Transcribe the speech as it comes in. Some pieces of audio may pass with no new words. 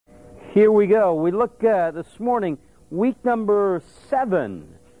Here we go. We look this morning, week number 7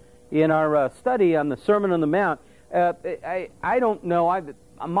 in our study on the Sermon on the Mount. I don't know.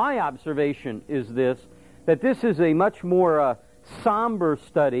 My observation is this, that this is a much more somber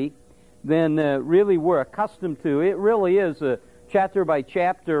study than really we're accustomed to. It really is a chapter by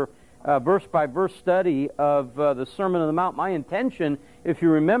chapter, verse by verse study of the Sermon on the Mount. My intention, if you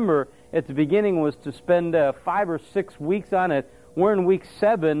remember, at the beginning was to spend 5 or 6 weeks on it. We're in week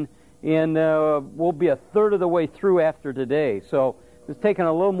 7, and we'll be a third of the way through after today. So it's taken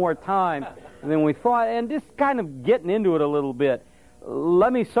a little more time than we thought, and just kind of getting into it a little bit.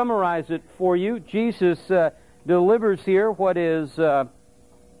 Let me summarize it for you. Jesus delivers here what is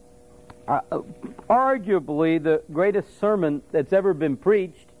arguably the greatest sermon that's ever been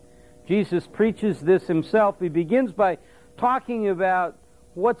preached. Jesus preaches this himself. He begins by talking about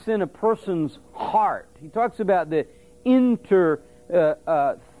what's in a person's heart. He talks about the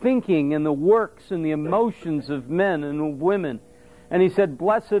thinking and the works and the emotions of men and women. And he said,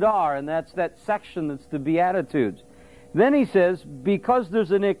 blessed are, and that's that section that's the Beatitudes. Then he says, because there's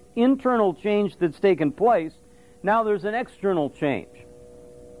an internal change that's taken place, now there's an external change.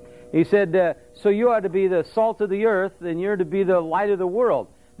 He said, so you are to be the salt of the earth, and you're to be the light of the world.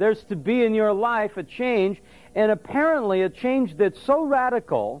 There's to be in your life a change, and apparently a change that's so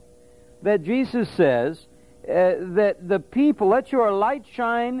radical that Jesus says that the people, let your light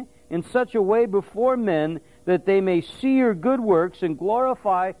shine in such a way before men that they may see your good works and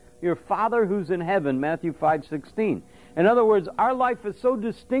glorify your Father who's in heaven, Matthew 5:16. In other words, our life is so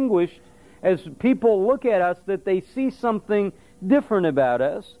distinguished as people look at us that they see something different about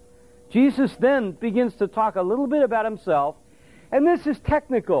us. Jesus then begins to talk a little bit about himself, and this is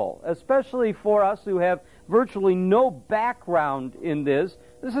technical, especially for us who have virtually no background in this.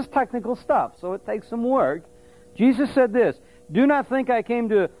 This is technical stuff, so it takes some work. Jesus said this, do not think I came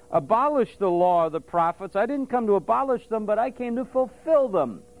to abolish the law of the prophets. I didn't come to abolish them, but I came to fulfill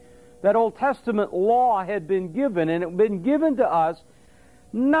them. That Old Testament law had been given, and it had been given to us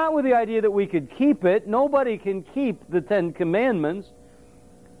not with the idea that we could keep it. Nobody can keep the 10 Commandments.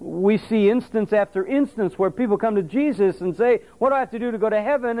 We see instance after instance where people come to Jesus and say, what do I have to do to go to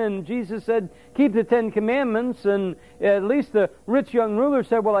heaven? And Jesus said, keep the 10 Commandments. And at least the rich young ruler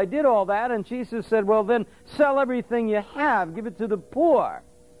said, well, I did all that. And Jesus said, well, then sell everything you have, give it to the poor,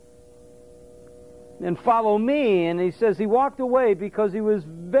 and follow me. And he says he walked away because he was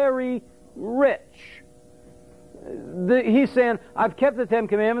very rich. He's saying, I've kept the 10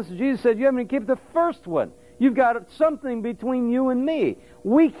 Commandments. And Jesus said, you haven't kept the first one. You've got something between you and me.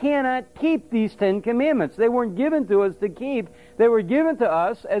 We cannot keep these 10 Commandments. They weren't given to us to keep. They were given to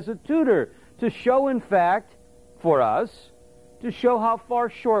us as a tutor to show, in fact, for us, to show how far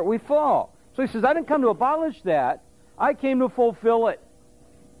short we fall. So he says, I didn't come to abolish that. I came to fulfill it.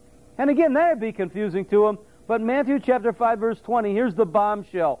 And again, that would be confusing to him. But Matthew chapter 5, verse 20, here's the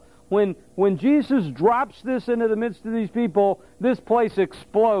bombshell. When Jesus drops this into the midst of these people, this place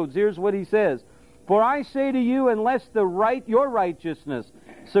explodes. Here's what he says. For I say to you, unless your righteousness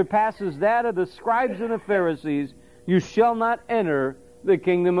surpasses that of the scribes and the Pharisees, you shall not enter the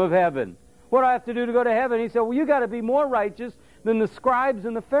kingdom of heaven. What do I have to do to go to heaven? He said, well, you got to be more righteous than the scribes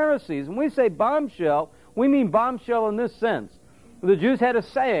and the Pharisees. When we say bombshell, we mean bombshell in this sense. The Jews had a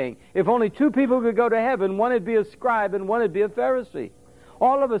saying, if only 2 people could go to heaven, one would be a scribe and one would be a Pharisee.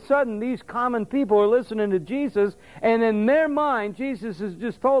 All of a sudden, these common people are listening to Jesus, and in their mind, Jesus has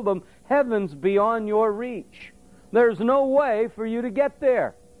just told them, heaven's beyond your reach. There's no way for you to get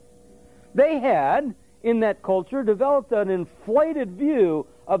there. They had, in that culture, developed an inflated view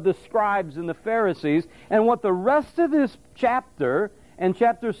of the scribes and the Pharisees, and what the rest of this chapter, and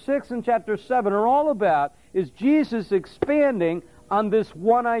chapter 6 and chapter 7 are all about, is Jesus expanding on this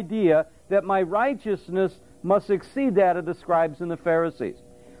one idea that my righteousness must exceed that of the scribes and the Pharisees.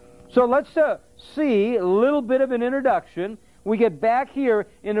 So let's see a little bit of an introduction. We get back here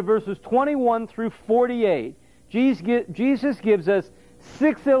into verses 21 through 48. Jesus gives us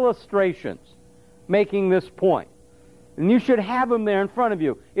 6 illustrations making this point. And you should have them there in front of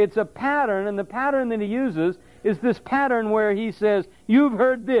you. It's a pattern, and the pattern that he uses is this pattern where he says, you've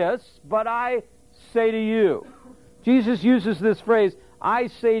heard this, but I say to you. Jesus uses this phrase, I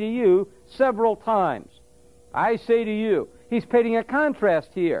say to you, several times. I say to you. He's painting a contrast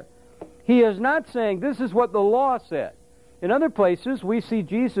here. He is not saying, this is what the law said. In other places, we see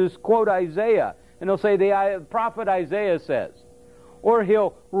Jesus quote Isaiah, and he'll say, the prophet Isaiah says. Or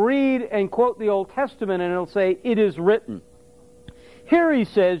he'll read and quote the Old Testament, and he'll say, it is written. Here he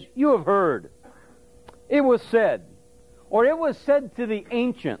says, you have heard. It was said. Or it was said to the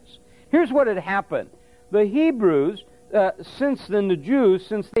ancients. Here's what had happened. The Hebrews since then the Jews,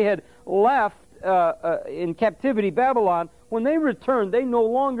 since they had left in captivity Babylon, when they returned, they no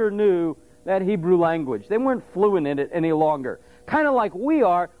longer knew that Hebrew language. They weren't fluent in it any longer. Kind of like we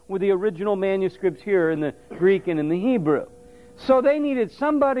are with the original manuscripts here in the Greek and in the Hebrew. So they needed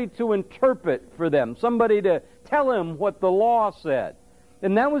somebody to interpret for them, somebody to tell them what the law said.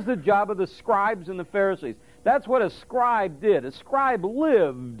 And that was the job of the scribes and the Pharisees. That's what a scribe did. A scribe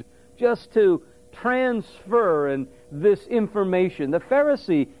lived just to transfer and this information. The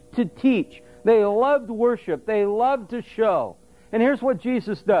Pharisee to teach. They loved worship. They loved to show. And here's what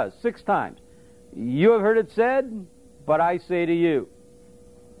Jesus does 6 times. You have heard it said, but I say to you.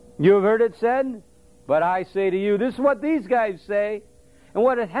 You have heard it said, but I say to you. This is what these guys say. And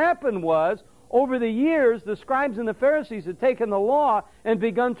what had happened was, over the years, the scribes and the Pharisees had taken the law and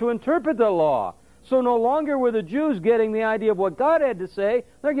begun to interpret the law. So no longer were the Jews getting the idea of what God had to say,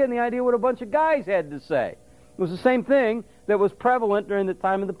 they're getting the idea of what a bunch of guys had to say. It was the same thing that was prevalent during the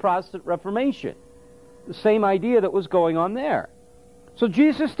time of the Protestant Reformation. The same idea that was going on there. So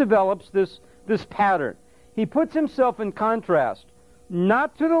Jesus develops this pattern. He puts himself in contrast,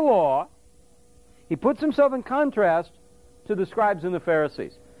 not to the law, he puts himself in contrast to the scribes and the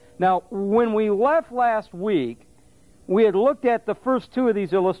Pharisees. Now, when we left last week, we had looked at the first 2 of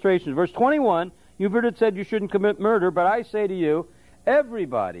these illustrations. Verse 21, you've heard it said you shouldn't commit murder, but I say to you,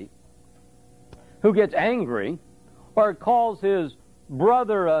 everybody who gets angry or calls his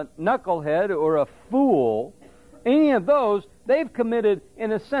brother a knucklehead or a fool, any of those, they've committed,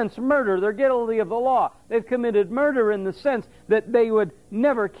 in a sense, murder. They're guilty of the law. They've committed murder in the sense that they would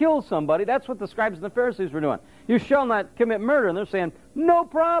never kill somebody. That's what the scribes and the Pharisees were doing. You shall not commit murder. And they're saying, no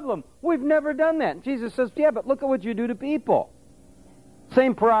problem. We've never done that. And Jesus says, yeah, but look at what you do to people.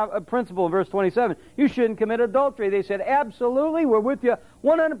 Same principle in verse 27. You shouldn't commit adultery. They said, absolutely, we're with you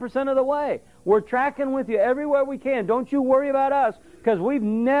 100% of the way. We're tracking with you everywhere we can. Don't you worry about us, because we've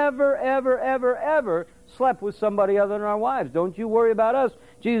never, ever, ever, ever slept with somebody other than our wives. Don't you worry about us.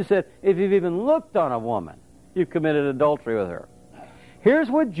 Jesus said, if you've even looked on a woman, you've committed adultery with her. Here's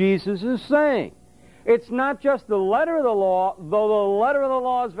what Jesus is saying. It's not just the letter of the law, though the letter of the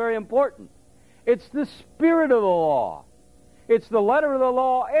law is very important. It's the spirit of the law. It's the letter of the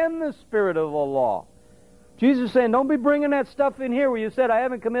law and the spirit of the law. Jesus is saying, don't be bringing that stuff in here where you said, I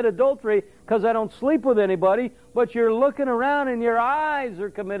haven't committed adultery because I don't sleep with anybody, but you're looking around and your eyes are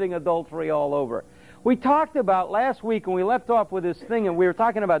committing adultery all over. We talked about last week when we left off with this thing, and we were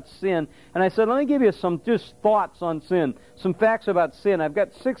talking about sin, and I said, let me give you some just thoughts on sin, some facts about sin. I've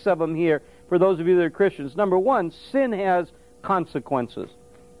got 6 of them here for those of you that are Christians. Number 1, sin has consequences.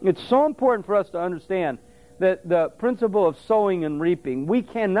 It's so important for us to understand that the principle of sowing and reaping, we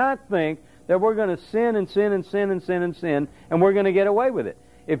cannot think that we're going to sin and sin and sin and sin and sin, and we're going to get away with it.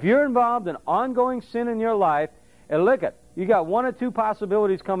 If you're involved in ongoing sin in your life, and look at, you got 1 or 2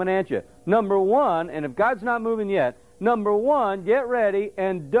 possibilities coming at you. Number 1, and if God's not moving yet, number 1, get ready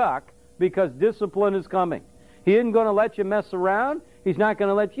and duck, because discipline is coming. He isn't going to let you mess around. He's not going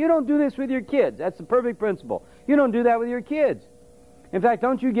to let you. You don't do this with your kids. That's the perfect principle. You don't do that with your kids. In fact,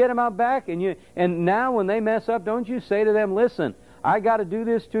 don't you get them out back, and now when they mess up, don't you say to them, listen, I got to do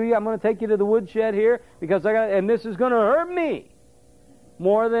this to you. I'm going to take you to the woodshed here, because and this is going to hurt me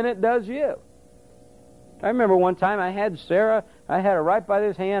more than it does you. I remember one time I had Sarah, I had her right by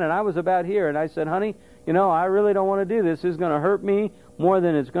this hand, and I was about here, and I said, honey, I really don't want to do this. This is going to hurt me more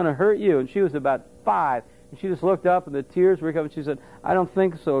than it's going to hurt you. And she was about 5, and she just looked up, and the tears were coming. She said, I don't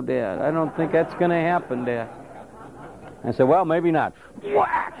think so, Dad. I don't think that's going to happen, Dad. I said, well, maybe not.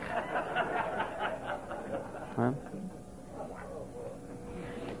 Whack! Huh?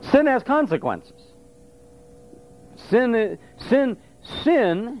 Sin has consequences. Sin,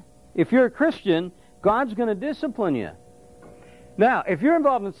 if you're a Christian, God's going to discipline you. Now, if you're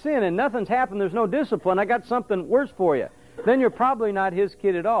involved in sin and nothing's happened, there's no discipline, I got something worse for you. Then you're probably not His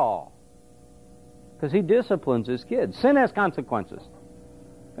kid at all. Because He disciplines His kids. Sin has consequences.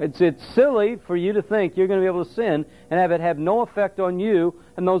 It's silly for you to think you're going to be able to sin and have it have no effect on you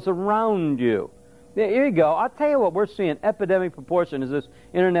and those around you. Here you go. I'll tell you what we're seeing, epidemic proportion, is this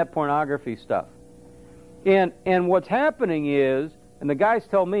internet pornography stuff. And what's happening is, and the guys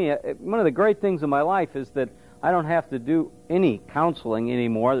tell me, one of the great things in my life is that I don't have to do any counseling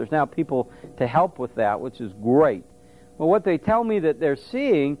anymore. There's now people to help with that, which is great. Well, what they tell me that they're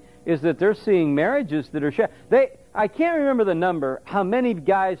seeing is that they're seeing marriages that are I can't remember the number, how many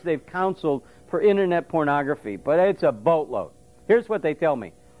guys they've counseled for internet pornography, but it's a boatload. Here's what they tell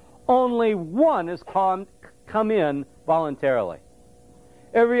me. Only 1 has come in voluntarily.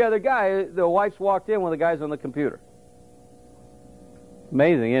 Every other guy, the wife's walked in when the guy's on the computer.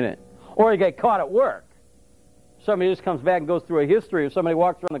 Amazing, isn't it? Or you get caught at work. Somebody just comes back and goes through a history, or somebody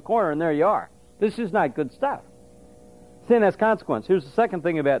walks around the corner and there you are. This is not good stuff. Sin has consequence. Here's the second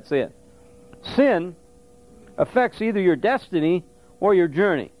thing about sin. Sin affects either your destiny or your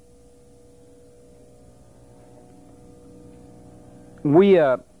journey. We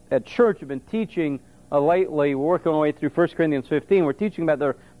at church have been teaching lately, we're working our way through 1 Corinthians 15, we're teaching about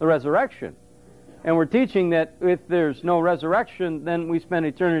the resurrection. And we're teaching that if there's no resurrection, then we spend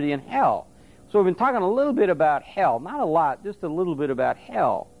eternity in hell. So we've been talking a little bit about hell. Not a lot, just a little bit about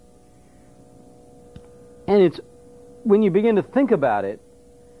hell. And it's, when you begin to think about it,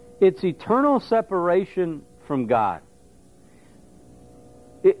 it's eternal separation from God.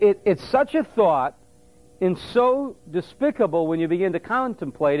 It's such a thought and so despicable when you begin to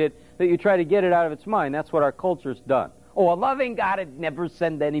contemplate it that you try to get it out of its mind. That's what our culture's done. Oh, a loving God would never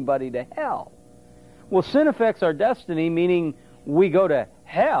send anybody to hell. Well, sin affects our destiny, meaning we go to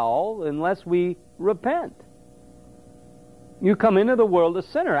hell unless we repent. You come into the world a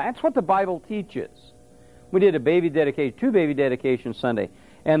sinner. That's what the Bible teaches. We did a baby dedication, 2 baby dedications Sunday.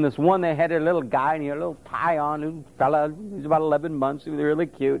 And this one, they had a little guy and he had a little tie on, little fella, he was about 11 months, he was really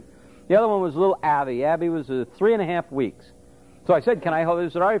cute. The other one was little Abby. Abby was 3.5 weeks. So I said, can I hold her?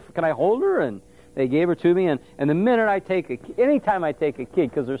 They said, all right, can I hold her? And they gave her to me. And the minute I take anytime I take a kid,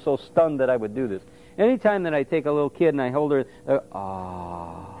 because they're so stunned that I would do this, anytime that I take a little kid and I hold her,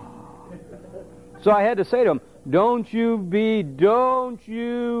 So I had to say to him, don't you be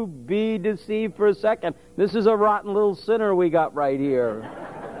deceived for a second. This is a rotten little sinner we got right here.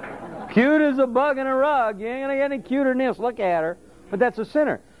 Cute as a bug in a rug. You ain't going to get any cuter than this. Look at her. But that's a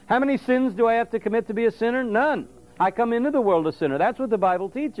sinner. How many sins do I have to commit to be a sinner? None. I come into the world a sinner. That's what the Bible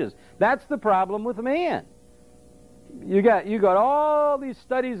teaches. That's the problem with man. You got all these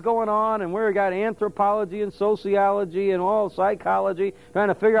studies going on, and we've got anthropology and sociology and all psychology trying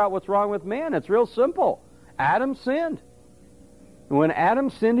to figure out what's wrong with man. It's real simple. Adam sinned. And when Adam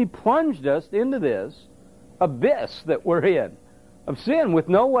sinned, he plunged us into this abyss that we're in of sin with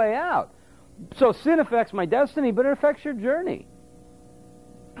no way out. So sin affects my destiny, but it affects your journey.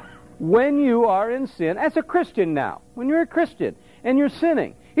 When you are in sin, as a Christian now, when you're a Christian and you're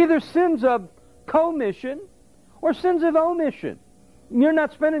sinning, either sins of commission or sins of omission. You're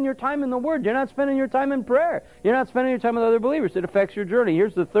not spending your time in the Word. You're not spending your time in prayer. You're not spending your time with other believers. It affects your journey.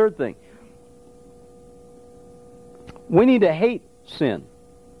 Here's the third thing. We need to hate sin.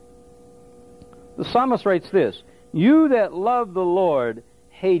 The psalmist writes this, you that love the Lord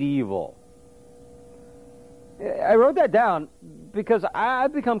hate evil. I wrote that down because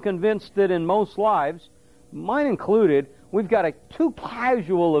I've become convinced that in most lives, mine included, we've got a too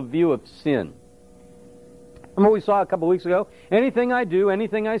casual a view of sin. Remember what we saw a couple of weeks ago? Anything I do,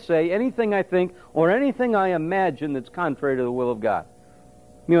 anything I say, anything I think, or anything I imagine that's contrary to the will of God.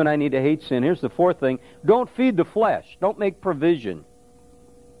 You and I need to hate sin. Here's the fourth thing. Don't feed the flesh. Don't make provision.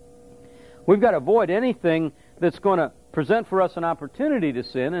 We've got to avoid anything that's going to present for us an opportunity to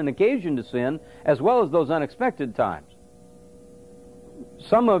sin, an occasion to sin, as well as those unexpected times.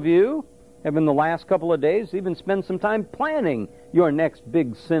 Some of you have in the last couple of days even spent some time planning your next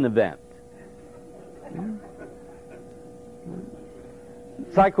big sin event.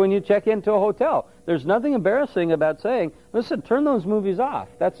 It's like when you check into a hotel. There's nothing embarrassing about saying, listen, turn those movies off.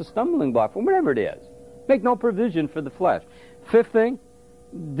 That's a stumbling block, or whatever it is. Make no provision for the flesh. Fifth thing,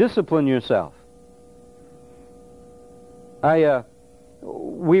 discipline yourself.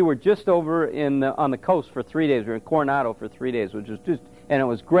 We were just over on the coast for 3 days. We were in Coronado for 3 days, which was and it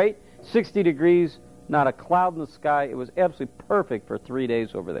was great. 60 degrees, not a cloud in the sky. It was absolutely perfect for 3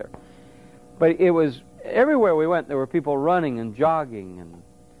 days over there. But it was, everywhere we went, there were people running and jogging and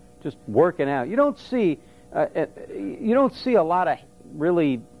just working out. You don't see a lot of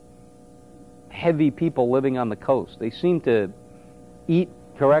really heavy people living on the coast. They seem to eat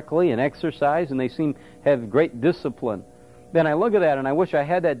correctly and exercise, and they seem to have great discipline. Then I look at that and I wish I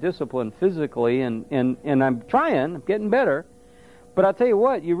had that discipline physically, and I'm trying, I'm getting better. But I'll tell you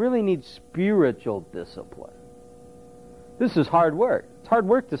what, you really need spiritual discipline. This is hard work. It's hard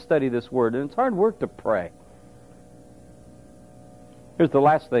work to study this Word, and it's hard work to pray. Here's the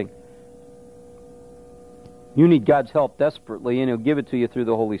last thing. You need God's help desperately, and He'll give it to you through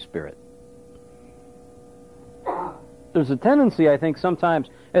the Holy Spirit. There's a tendency, I think, sometimes,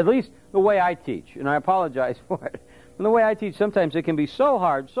 at least the way I teach, and I apologize for it, and the way I teach, sometimes it can be so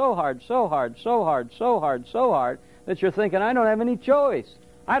hard, that you're thinking, I don't have any choice.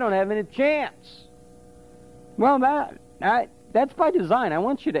 I don't have any chance. Well, that's by design. I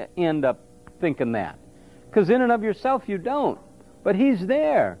want you to end up thinking that. Because in and of yourself, you don't. But He's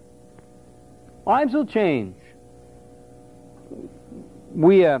there. Lives will change.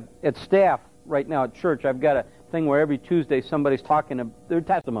 We, at staff right now at church, I've got a thing where every Tuesday somebody's talking their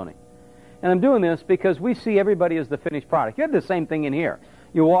testimony. And I'm doing this because we see everybody as the finished product. You have the same thing in here.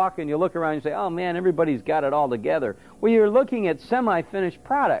 You walk and you look around and you say, oh man, everybody's got it all together. Well, you're looking at semi-finished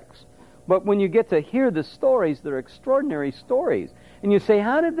products. But when you get to hear the stories, they're extraordinary stories. And you say,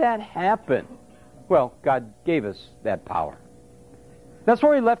 how did that happen? Well, God gave us that power. That's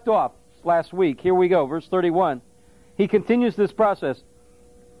where he left off last week. Here we go, verse 31. He continues this process.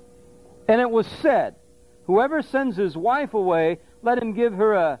 And it was said, whoever sends his wife away, let him give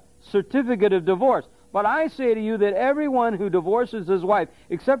her a certificate of divorce. But I say to you that everyone who divorces his wife,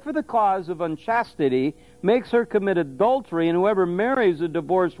 except for the cause of unchastity, makes her commit adultery, and whoever marries a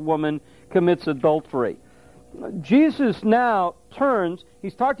divorced woman commits adultery. Jesus now turns,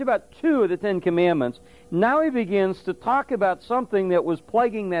 he's talked about 2 of the 10 commandments. Now he begins to talk about something that was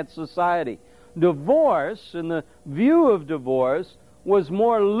plaguing that society. Divorce, and the view of divorce, was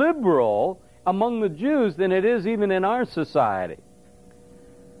more liberal among the Jews than it is even in our society.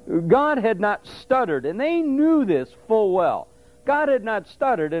 God had not stuttered, and they knew this full well. God had not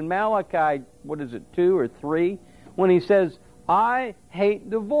stuttered in Malachi, 2 or 3, when he says, I hate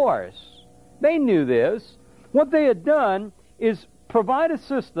divorce. They knew this. What they had done is provide a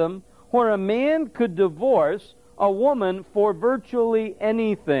system where a man could divorce a woman for virtually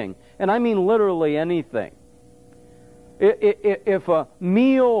anything. And I mean literally anything. If a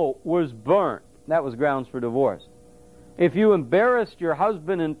meal was burnt, that was grounds for divorce. If you embarrassed your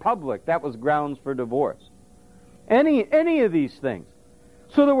husband in public, that was grounds for divorce. Any of these things.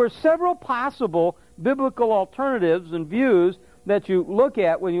 So there were several possible biblical alternatives and views that you look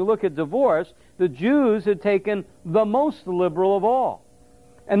at when you look at divorce. The Jews had taken the most liberal of all.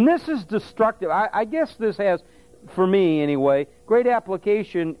 And this is destructive. I guess this has, for me anyway, great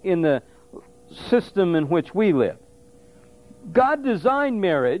application in the system in which we live. God designed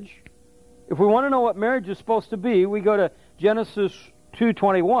marriage. If we want to know what marriage is supposed to be, we go to Genesis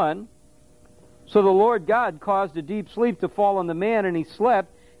 2:21. So the Lord God caused a deep sleep to fall on the man, and he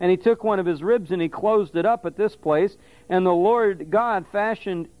slept, and he took one of his ribs and he closed it up at this place. And the Lord God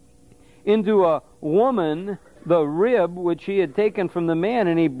fashioned into a woman the rib which he had taken from the man,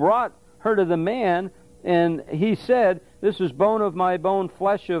 and he brought her to the man, and he said, this is bone of my bone,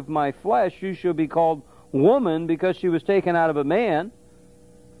 flesh of my flesh. You shall be called woman, because she was taken out of a man.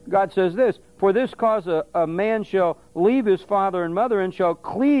 God says this, for this cause a man shall leave his father and mother and shall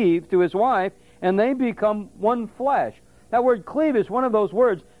cleave to his wife, and they become one flesh. That word cleave is one of those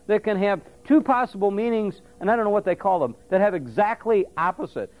words that can have 2 possible meanings, and I don't know what they call them, that have exactly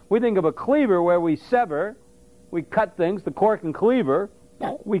opposite. We think of a cleaver where we sever, we cut things, the cork and cleaver,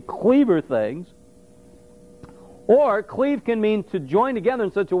 we cleaver things. Or cleave can mean to join together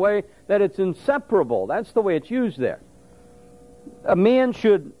in such a way that it's inseparable. That's the way it's used there. A man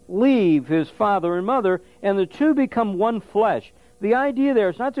should leave his father and mother, and the two become one flesh. The idea there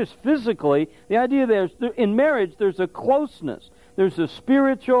is not just physically, the idea there is, in marriage, there's a closeness. There's a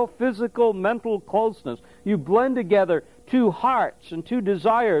spiritual, physical, mental closeness. You blend together 2 hearts and 2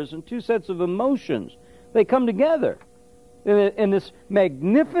 desires and 2 sets of emotions. They come together in this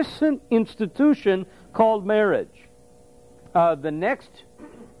magnificent institution called marriage. The next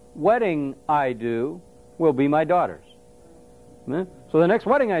wedding I do will be my daughter's. So the next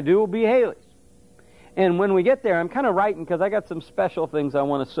wedding I do will be Haley's. And when we get there, I'm kind of writing because I got some special things I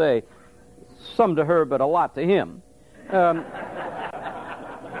want to say. Some to her, but a lot to him.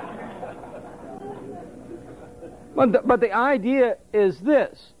 But the idea is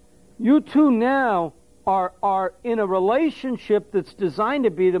this. You two now are in a relationship that's designed to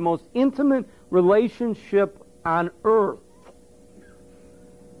be the most intimate relationship on earth.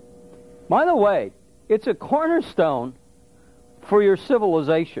 By the way, it's a cornerstone for your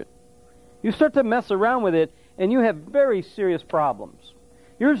civilization. You start to mess around with it, and you have very serious problems.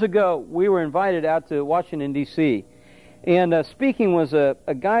 Years ago, we were invited out to Washington, D.C., and speaking was a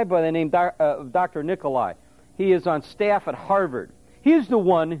guy by the name of Dr. Nikolai. He is on staff at Harvard. He's the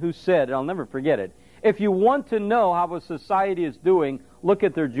one who said, and I'll never forget it, if you want to know how a society is doing, look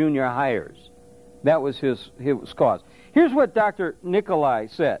at their junior hires. That was his cause. Here's what Dr. Nikolai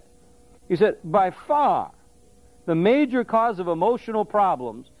said. He said, by far, the major cause of emotional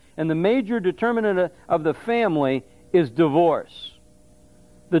problems and the major determinant of the family is divorce.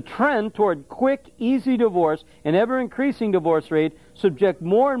 The trend toward quick, easy divorce and ever-increasing divorce rate subject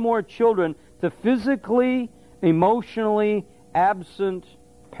more and more children to physically, emotionally absent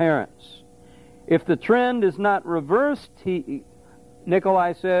parents. If the trend is not reversed,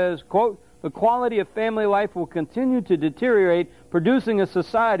 Nikolai says, quote, the quality of family life will continue to deteriorate, producing a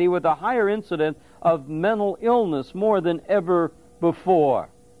society with a higher incidence of mental illness more than ever before.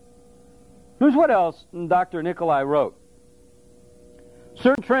 Here's what else Dr. Nicolai wrote.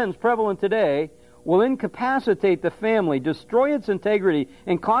 Certain trends prevalent today will incapacitate the family, destroy its integrity,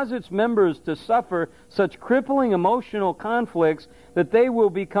 and cause its members to suffer such crippling emotional conflicts that they will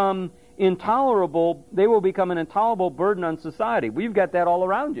become intolerable. They will become an intolerable burden on society. We've got that all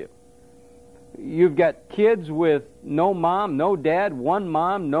around you. You've got kids with no mom, no dad,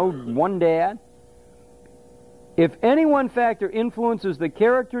 one dad. If any one factor influences the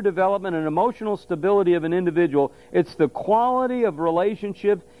character development and emotional stability of an individual, it's the quality of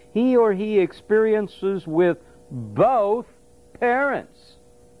relationships he or he experiences with both parents.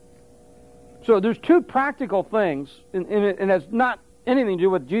 So there's two practical things, and it has not anything to do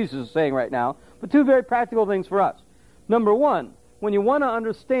with what Jesus is saying right now, but two very practical things for us. Number one, when you want to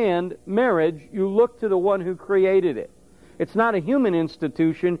understand marriage, you look to the one who created it. It's not a human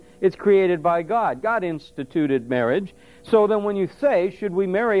institution, it's created by God. God instituted marriage. So then when you say, should we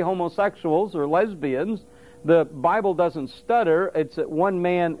marry homosexuals or lesbians, the Bible doesn't stutter. It's one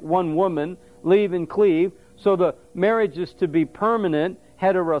man, one woman, leave and cleave. So the marriage is to be permanent,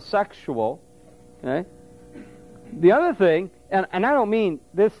 heterosexual. Okay? The other thing, and I don't mean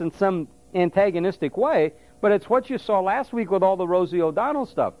this in some antagonistic way, but it's what you saw last week with all the Rosie O'Donnell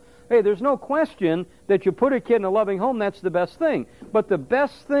stuff. Hey, there's no question that you put a kid in a loving home, that's the best thing. But the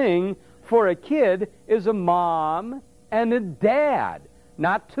best thing for a kid is a mom and a dad.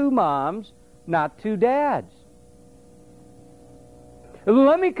 Not two moms, not two dads.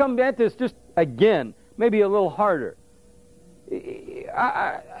 Let me come back to this just again, maybe a little harder. There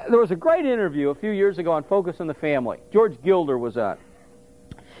was a great interview a few years ago on Focus on the Family. George Gilder was on.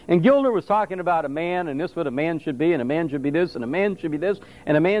 And Gilder was talking about a man, and this is what a man should be, and a man should be this, and a man should be this,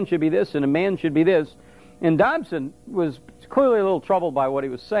 and a man should be this, and a man should be this. And Dobson was clearly a little troubled by what he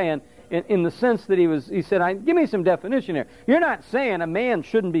was saying, in the sense that he said, give me some definition here. You're not saying a man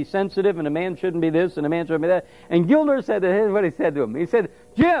shouldn't be sensitive, and a man shouldn't be this, and a man shouldn't be that. And Gilder said, here's what he said to him. He said,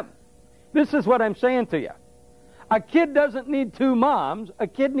 Jim, this is what I'm saying to you. A kid doesn't need two moms. A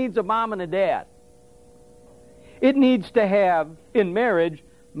kid needs a mom and a dad. It needs to have, in marriage,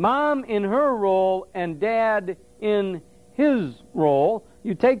 mom in her role and dad in his role.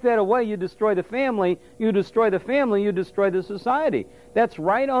 You take that away, you destroy the family. You destroy the family, you destroy the society. That's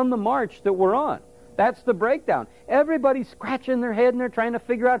right on the march that we're on. That's the breakdown. Everybody's scratching their head and they're trying to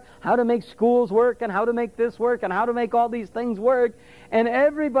figure out how to make schools work and how to make this work and how to make all these things work. And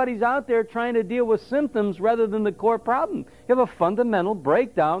everybody's out there trying to deal with symptoms rather than the core problem. You have a fundamental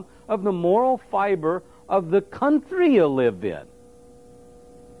breakdown of the moral fiber of the country you live in.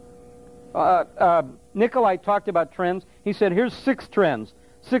 Nicolai talked about trends. He said, here's six trends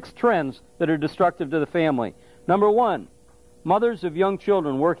that are destructive to the family. Number one, mothers of young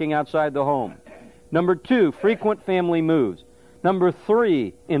children working outside the home. Number two, frequent family moves. Number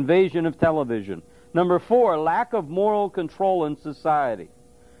three, invasion of television. Number four, lack of moral control in society.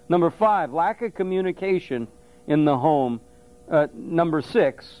 Number five, lack of communication in the home. Number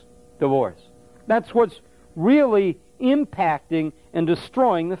six, divorce. That's what's really impacting and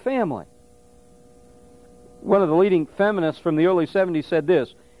destroying the family. One of the leading feminists from the early 70s said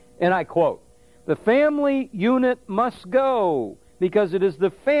this, and I quote, "The family unit must go because it is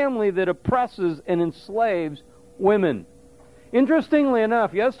the family that oppresses and enslaves women." Interestingly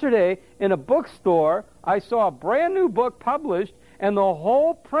enough, yesterday in a bookstore, I saw a brand new book published, and the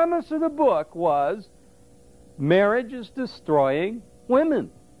whole premise of the book was marriage is destroying women.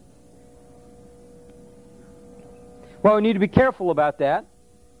 Well, we need to be careful about that.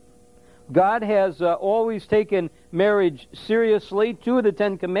 God has always taken marriage seriously. Two of the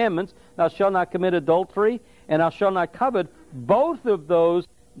Ten Commandments, thou shalt not commit adultery, and thou shalt not covet, both of those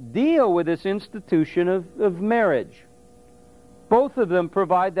deal with this institution of marriage. Both of them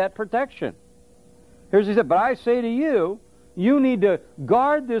provide that protection. Here's what he said, but I say to you, you need to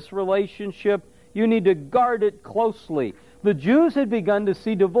guard this relationship. You need to guard it closely. The Jews had begun to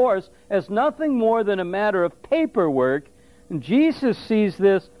see divorce as nothing more than a matter of paperwork, and Jesus sees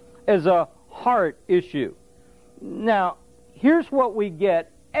this as a heart issue. Now, here's what we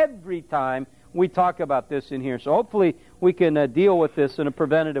get every time we talk about this in here. So hopefully we can deal with this in a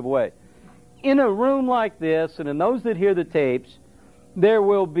preventative way. In a room like this, and in those that hear the tapes, there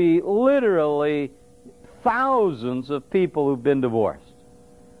will be literally thousands of people who've been divorced.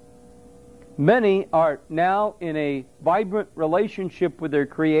 Many are now in a vibrant relationship with their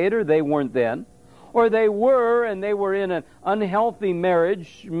Creator. They weren't then. Or they were, and they were in an unhealthy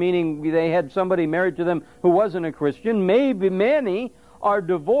marriage, meaning they had somebody married to them who wasn't a Christian. Maybe many are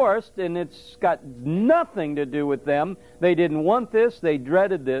divorced, and it's got nothing to do with them. They didn't want this. They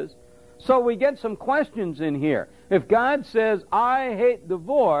dreaded this. So we get some questions in here. If God says, I hate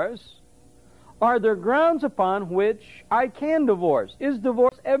divorce, Are there grounds upon which I can divorce? Is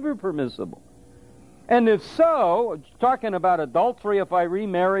divorce ever permissible? And if so, talking about adultery if I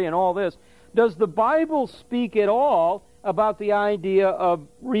remarry and all this, does the Bible speak at all about the idea of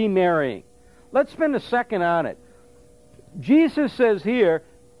remarrying? Let's spend a second on it. Jesus says here,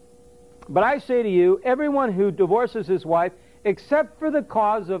 but I say to you, everyone who divorces his wife, except for the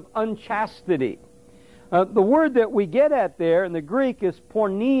cause of unchastity. The word that we get at there in the Greek is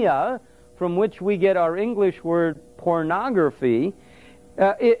porneia, from which we get our English word pornography.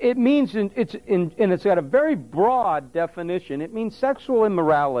 It means, and it's got a very broad definition. It means sexual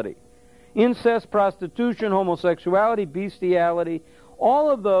immorality. Incest, prostitution, homosexuality, bestiality,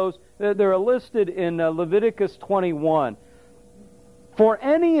 all of those, they're listed in Leviticus 21. For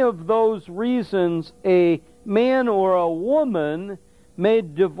any of those reasons, a man or a woman may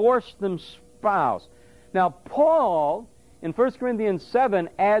divorce their spouse. Now, Paul, in 1 Corinthians 7,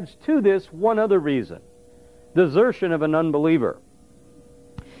 adds to this one other reason: desertion of an unbeliever.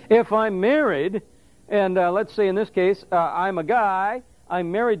 If I'm married, and let's say in this case, I'm a guy,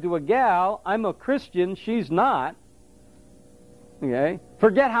 I'm married to a gal, I'm a Christian, she's not. Okay?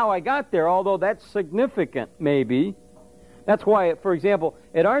 Forget how I got there, although that's significant, maybe. That's why, for example,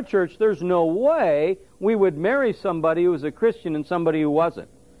 at our church, there's no way we would marry somebody who was a Christian and somebody who wasn't.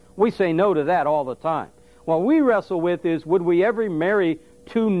 We say no to that all the time. What we wrestle with is, would we ever marry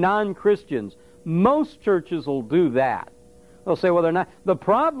two non-Christians? Most churches will do that. They'll say, well, they're not. The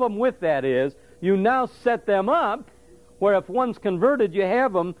problem with that is, you now set them up where if one's converted, you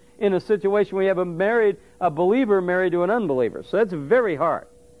have them in a situation where you have a believer married to an unbeliever. So that's very hard.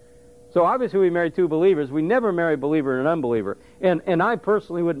 So obviously we marry two believers. We never marry a believer and an unbeliever. And I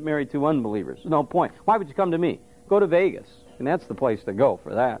personally wouldn't marry two unbelievers. No point. Why would you come to me? Go to Vegas. And that's the place to go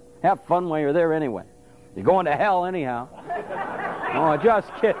for that. Have fun while you're there anyway. You're going to hell anyhow. Oh, just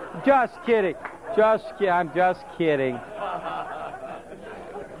kidding. Just kidding. I'm just kidding.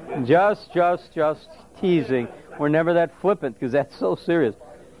 Just teasing. We're never that flippant because that's so serious.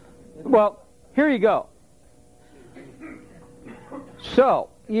 Well, here you go. So,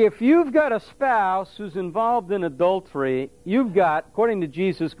 if you've got a spouse who's involved in adultery, you've got, according to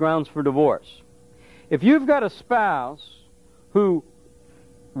Jesus, grounds for divorce. If you've got a spouse who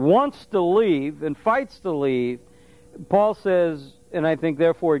wants to leave and fights to leave, Paul says, and I think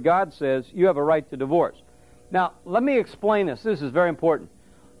therefore God says, you have a right to divorce. Now, let me explain this. This is very important.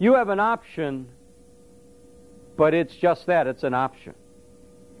 You have an option, but it's just that. It's an option.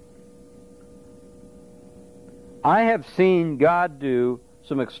 I have seen God do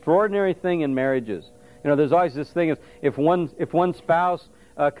some extraordinary thing in marriages. You know, there's always this thing of, if one spouse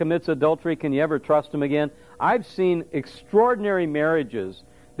commits adultery, can you ever trust him again? I've seen extraordinary marriages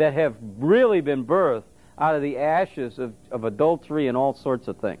that have really been birthed out of the ashes of adultery and all sorts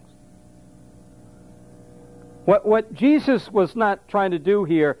of things. What Jesus was not trying to do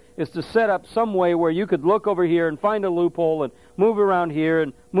here is to set up some way where you could look over here and find a loophole and move around here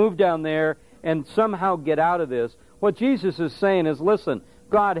and move down there and somehow get out of this. What Jesus is saying is, listen,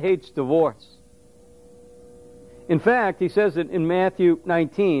 God hates divorce. In fact, he says it in Matthew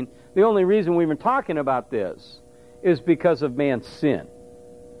 19, the only reason we've been talking about this is because of man's sin.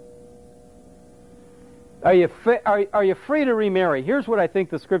 Are you free to remarry? Here's what I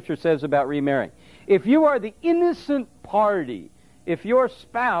think the Scripture says about remarrying. If you are the innocent party, if your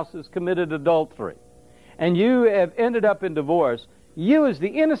spouse has committed adultery, and you have ended up in divorce, you as the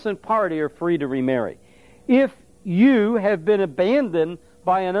innocent party are free to remarry. If you have been abandoned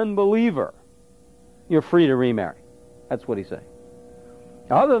by an unbeliever, you're free to remarry. That's what he's saying.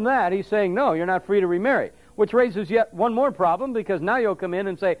 Other than that, he's saying, no, you're not free to remarry. Which raises yet one more problem, because now you'll come in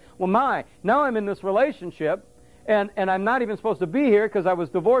and say, well, now I'm in this relationship, and I'm not even supposed to be here because I was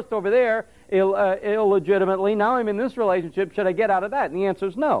divorced over there illegitimately. Now I'm in this relationship. Should I get out of that? And the answer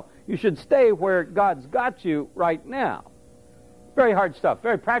is no. You should stay where God's got you right now. Very hard stuff,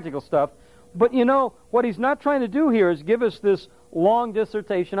 very practical stuff. But you know, what he's not trying to do here is give us this long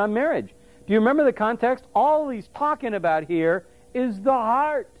dissertation on marriage. Do you remember the context? All he's talking about here is the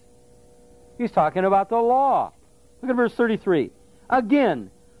heart. He's talking about the law. Look at verse 33. Again,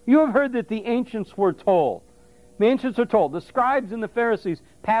 you have heard that the ancients were told. The ancients are told. The scribes and the Pharisees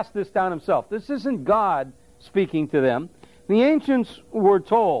passed this down himself. This isn't God speaking to them. The ancients were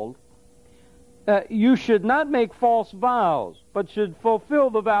told, you should not make false vows, but should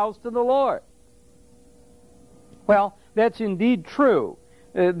fulfill the vows to the Lord. Well, that's indeed true.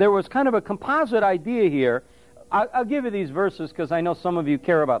 There was kind of a composite idea here. I'll give you these verses because I know some of you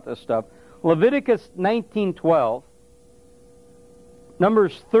care about this stuff. Leviticus 19:12,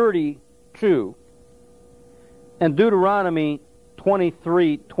 Numbers 32, and Deuteronomy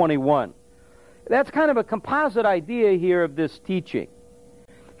 23:21. That's kind of a composite idea here of this teaching.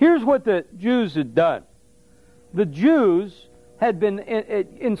 Here's what the Jews had done. The Jews had been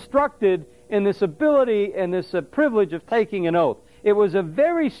instructed in this ability and this privilege of taking an oath. It was a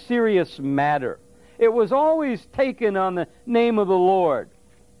very serious matter. It was always taken on the name of the Lord.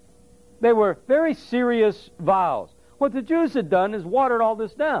 They were very serious vows. What the Jews had done is watered all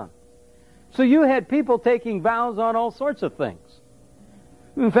this down. So you had people taking vows on all sorts of things.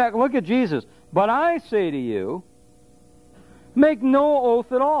 In fact, look at Jesus. But I say to you, make no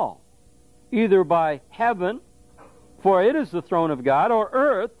oath at all, either by heaven, for it is the throne of God, or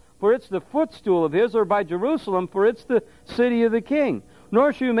earth, for it's the footstool of his, or by Jerusalem, for it's the city of the king.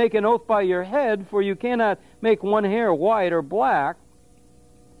 Nor shall you make an oath by your head, for you cannot make one hair white or black.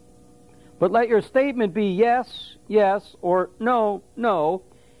 But let your statement be yes, yes, or no, no.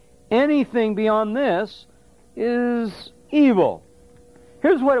 Anything beyond this is evil.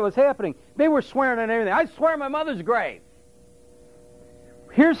 Here's what was happening. They were swearing on everything. I swear on my mother's grave.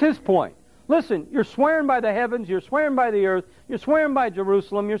 Here's his point. Listen, you're swearing by the heavens, you're swearing by the earth, you're swearing by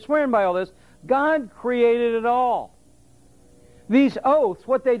Jerusalem, you're swearing by all this. God created it all. These oaths,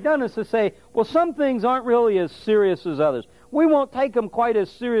 what they've done is to say, well, some things aren't really as serious as others. We won't take them quite as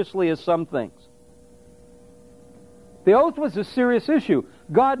seriously as some things. The oath was a serious issue.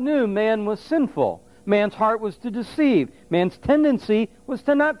 God knew man was sinful. Man's heart was to deceive. Man's tendency was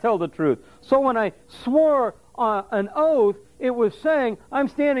to not tell the truth. So when I swore an oath, it was saying, I'm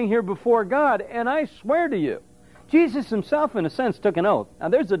standing here before God, and I swear to you. Jesus himself, in a sense, took an oath. Now,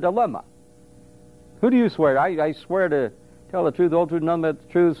 there's a dilemma. Who do you swear? I swear to tell the truth, the whole truth, none but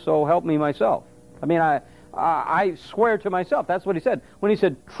the truth, so help me myself. I mean, I swear to myself. That's what he said. When he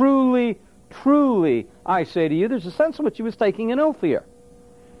said, truly, truly, I say to you, there's a sense in which he was taking an oath here.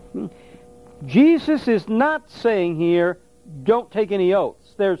 Jesus is not saying here, don't take any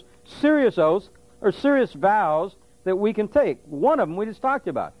oaths. There's serious oaths or serious vows that we can take. One of them we just talked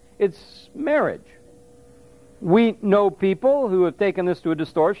about. It's marriage. We know people who have taken this to a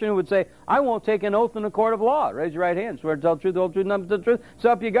distortion who would say, I won't take an oath in a court of law. Raise your right hand. Swear to tell the truth, the whole truth, nothing but the truth.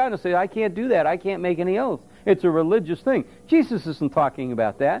 So up you got and say, I can't do that. I can't make any oath. It's a religious thing. Jesus isn't talking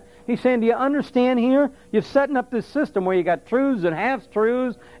about that. He's saying, do you understand here? You're setting up this system where you got truths and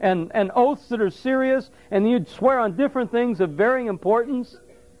half-truths and oaths that are serious, and you'd swear on different things of varying importance.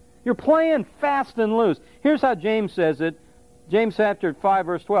 You're playing fast and loose. Here's how James says it. James chapter 5,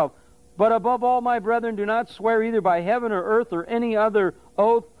 verse 12. But above all, my brethren, do not swear either by heaven or earth or any other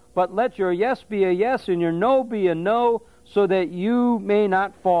oath, but let your yes be a yes and your no be a no, so that you may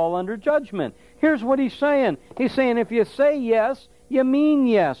not fall under judgment. Here's what he's saying. He's saying if you say yes, you mean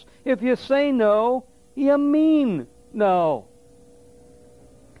yes. If you say no, you mean no.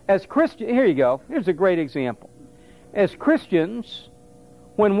 As Christians, here you go. Here's a great example. As Christians,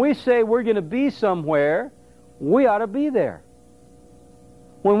 when we say we're going to be somewhere, we ought to be there.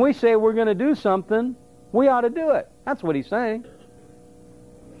 When we say we're going to do something, we ought to do it. That's what he's saying.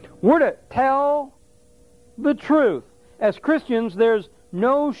 We're to tell the truth. As Christians, there's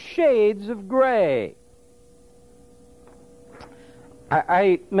no shades of gray.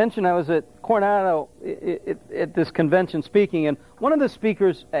 I mentioned I was at Coronado at this convention speaking, and one of the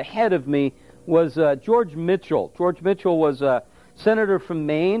speakers ahead of me was George Mitchell. George Mitchell was a senator from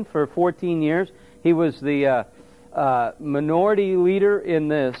Maine for 14 years. He was the minority leader in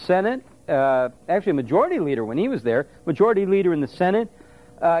the Senate, actually majority leader when he was there, majority leader in the Senate.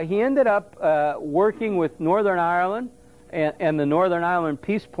 He ended up working with Northern Ireland and the Northern Ireland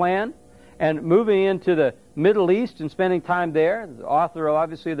Peace Plan and moving into the Middle East and spending time there. The author,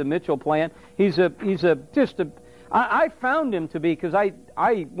 obviously, of the Mitchell Plan. I found him to be, because I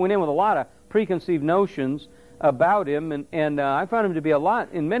went in with a lot of preconceived notions about him, and I found him to be a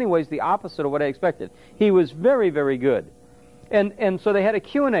lot, in many ways, the opposite of what I expected. He was very, very good. And so they had a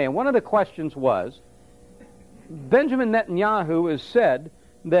Q&A, and one of the questions was, Benjamin Netanyahu has said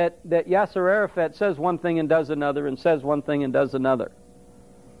that Yasser Arafat says one thing and does another, and says one thing and does another.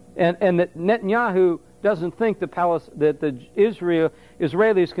 And that Netanyahu doesn't think that the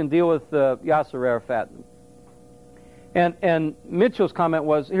Israelis can deal with Yasser Arafat. And Mitchell's comment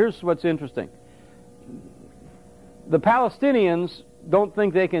was, here's what's interesting. The Palestinians don't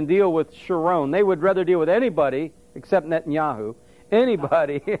think they can deal with Sharon. They would rather deal with anybody except Netanyahu.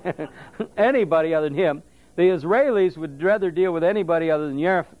 Anybody other than him. The Israelis would rather deal with anybody other than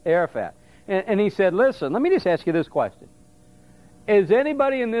Arafat. And he said, listen, let me just ask you this question. Is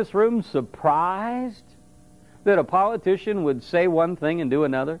anybody in this room surprised that a politician would say one thing and do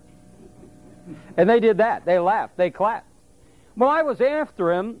another? And they did that. They laughed. They clapped. Well, I was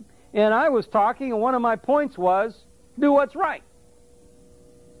after him, and I was talking, and one of my points was, do what's right.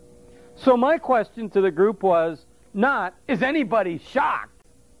 So my question to the group was not, is anybody shocked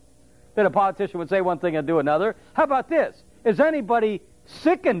that a politician would say one thing and do another? How about this? Is anybody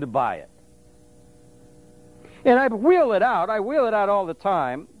sickened by it? And I wheel it out. I wheel it out all the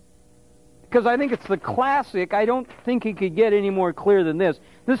time because I think it's the classic. I don't think it could get any more clear than this.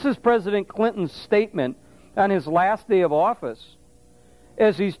 This is President Clinton's statement on his last day of office,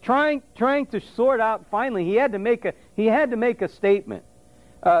 as he's trying to sort out. Finally, he had to make a statement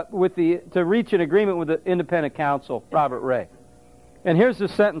to reach an agreement with the independent counsel, Robert Ray. And here's the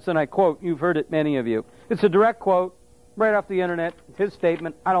sentence, and I quote. You've heard it, many of you. It's a direct quote right off the internet. It's his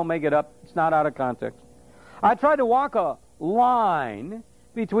statement. I don't make it up. It's not out of context. I tried to walk a line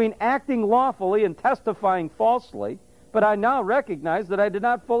between acting lawfully and testifying falsely, but I now recognize that I did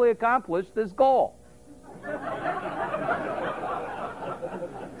not fully accomplish this goal. That's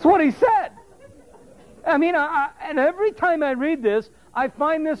what he said. I mean, and every time I read this, I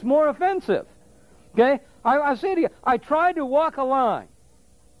find this more offensive. Okay? I say to you, I tried to walk a line.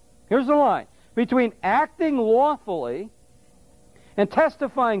 Here's the line. Between acting lawfully and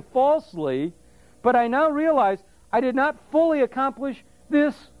testifying falsely, but I now realize I did not fully accomplish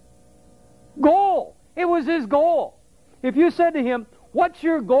this goal. It was his goal. If you said to him, what's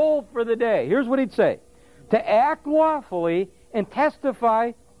your goal for the day? Here's what he'd say. To act lawfully and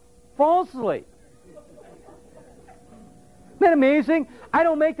testify falsely. Isn't that amazing? I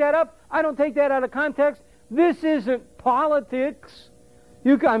don't make that up. I don't take that out of context. This isn't politics.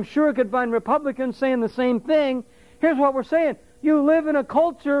 I'm sure you could find Republicans saying the same thing. Here's what we're saying. You live in a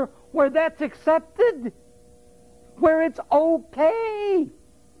culture where that's accepted, where it's okay.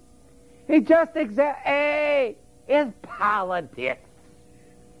 It just hey, it's politics.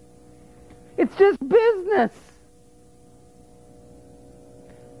 It's just business.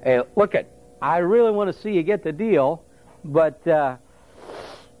 Hey, look I really want to see you get the deal, but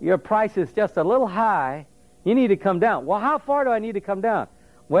your price is just a little high. You need to come down. Well, how far do I need to come down?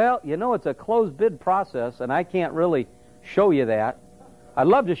 Well, you know, it's a closed bid process, and I can't really show you that. I'd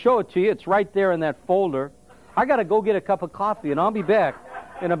love to show it to you. It's right there in that folder. I got to go get a cup of coffee, and I'll be back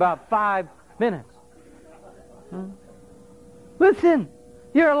in about 5 minutes. Listen,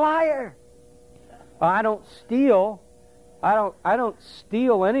 you're a liar. I don't steal. I don't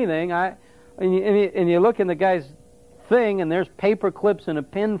steal anything. And you look in the guy's thing, and there's paper clips and a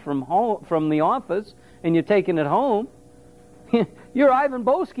pen from the office, and you're taking it home. You're Ivan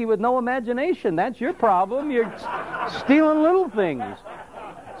Boesky with no imagination. That's your problem. You're stealing little things.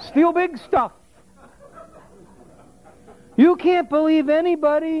 Steal big stuff. You can't believe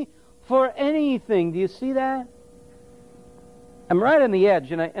anybody for anything. Do you see that? I'm right on the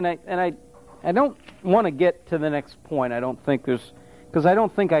edge, and I don't want to get to the next point. I don't think because I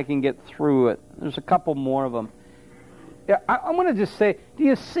don't think I can get through it. There's a couple more of them. I want to just say, do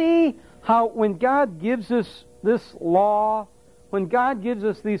you see how when God gives us this law, when God gives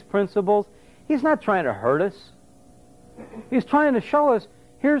us these principles, He's not trying to hurt us. He's trying to show us,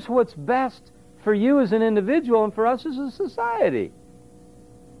 here's what's best for you as an individual and for us as a society.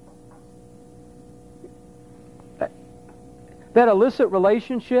 That illicit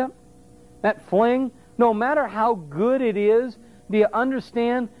relationship, that fling, no matter how good it is, do you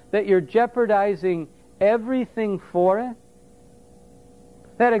understand that you're jeopardizing everything for it?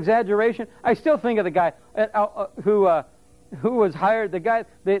 That exaggeration. I still think of the guy who was hired,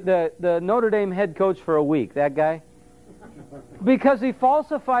 the Notre Dame head coach for a week, that guy. Because he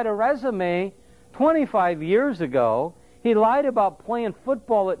falsified a resume 25 years ago. He lied about playing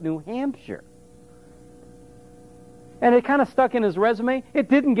football at New Hampshire. And it kind of stuck in his resume. It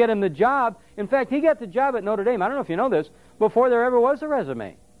didn't get him the job. In fact, he got the job at Notre Dame, I don't know if you know this, before there ever was a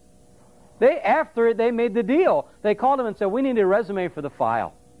resume. After they made the deal, they called him and said, we need a resume for the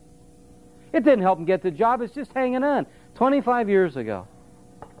file. It didn't help him get the job. It's just hanging on. 25 years ago.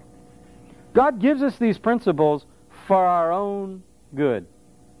 God gives us these principles for our own good.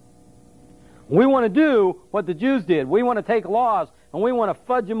 We want to do what the Jews did. We want to take laws and we want to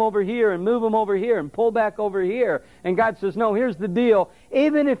fudge them over here and move them over here and pull back over here. And God says, no, here's the deal.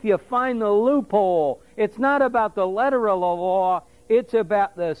 Even if you find the loophole, it's not about the letter of the law. It's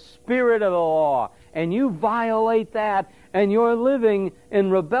about the spirit of the law. And you violate that, and you're living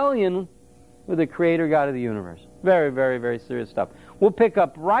in rebellion with the Creator God of the universe. Very, very, very serious stuff. We'll pick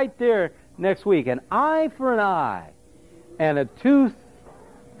up right there next week. An eye for an eye and a tooth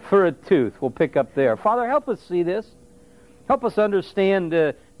for a tooth. We'll pick up there. Father, help us see this. Help us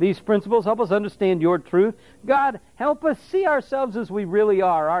understand these principles. Help us understand your truth. God, help us see ourselves as we really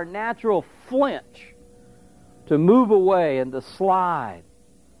are, our natural flinch, to move away and to slide.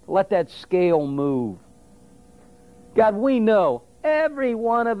 Let that scale move. God, we know every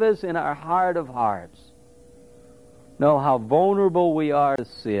one of us in our heart of hearts know how vulnerable we are to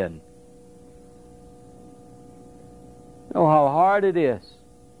sin. Know how hard it is,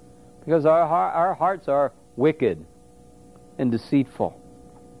 because our hearts are wicked and deceitful.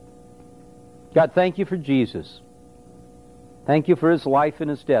 God, thank you for Jesus. Thank you for His life and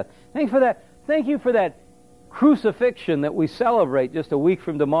His death. Thank you for that. Thank you for that crucifixion that we celebrate just a week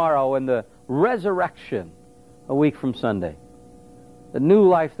from tomorrow, and the resurrection a week from Sunday. The new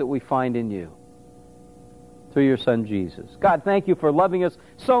life that we find in you through your Son Jesus. God, thank you for loving us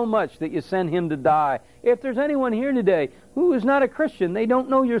so much that you sent Him to die. If there's anyone here today who is not a Christian, they don't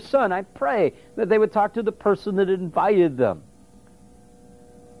know your Son, I pray that they would talk to the person that invited them.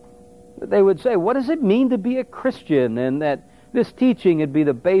 That they would say, what does it mean to be a Christian? And that this teaching would be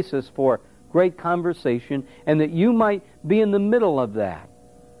the basis for great conversation, and that you might be in the middle of that.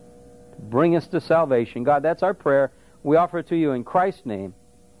 Bring us to salvation. God, that's our prayer. We offer it to you in Christ's name.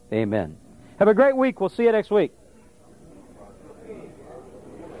 Amen. Have a great week. We'll see you next week.